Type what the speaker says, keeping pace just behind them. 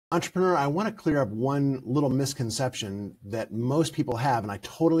Entrepreneur, I want to clear up one little misconception that most people have, and I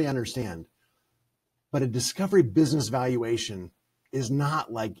totally understand. But a discovery business valuation is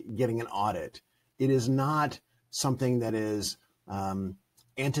not like getting an audit. It is not something that is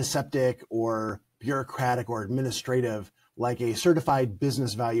antiseptic or bureaucratic or administrative like a certified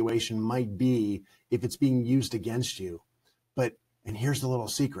business valuation might be if it's being used against you. And here's the little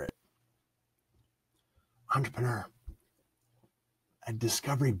secret. Entrepreneur, a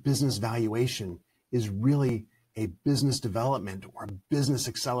discovery business valuation is really a business development or business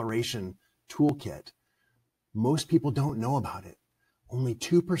acceleration toolkit. Most people don't know about it. Only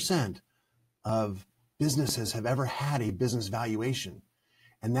 2% of businesses have ever had a business valuation.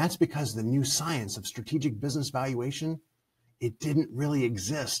 And that's because the new science of strategic business valuation, it didn't really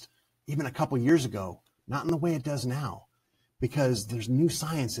exist even a couple years ago, not in the way it does now, because there's new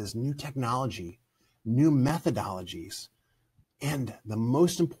sciences, new technology, new methodologies. And the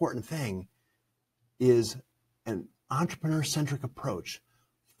most important thing is an entrepreneur-centric approach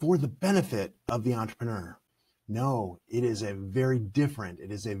for the benefit of the entrepreneur. No, it is a very different,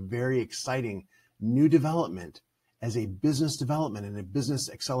 it is a very exciting new development as a business development and a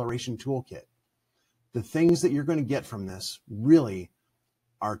business acceleration toolkit. The things that you're going to get from this really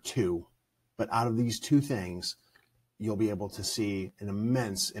are two, but out of these two things, you'll be able to see an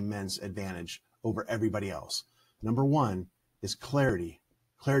immense advantage over everybody else. Number one is clarity.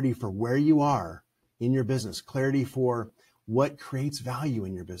 Clarity for where you are in your business. Clarity for what creates value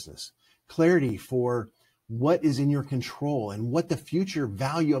in your business. Clarity for what is in your control and what the future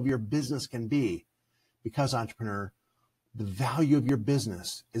value of your business can be. Because, entrepreneur, the value of your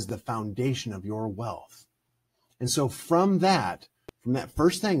business is the foundation of your wealth. And so from that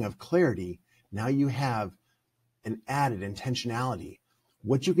first thing of clarity, now you have an added intentionality.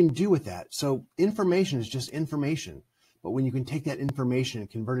 What you can do with that. So information is just information. But when you can take that information and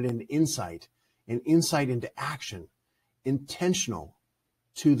convert it into insight, and insight into action, intentional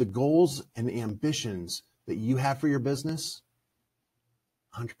to the goals and the ambitions that you have for your business,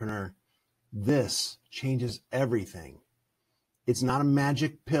 entrepreneur, this changes everything. It's not a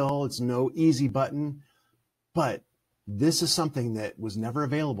magic pill. It's no easy button, but this is something that was never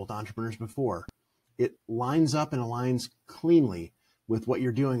available to entrepreneurs before. It lines up and aligns cleanly with what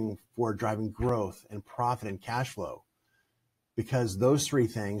you're doing for driving growth and profit and cash flow, because those three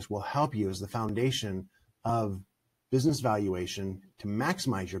things will help you as the foundation of business valuation to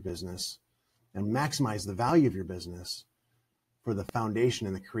maximize your business and maximize the value of your business for the foundation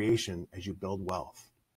and the creation as you build wealth.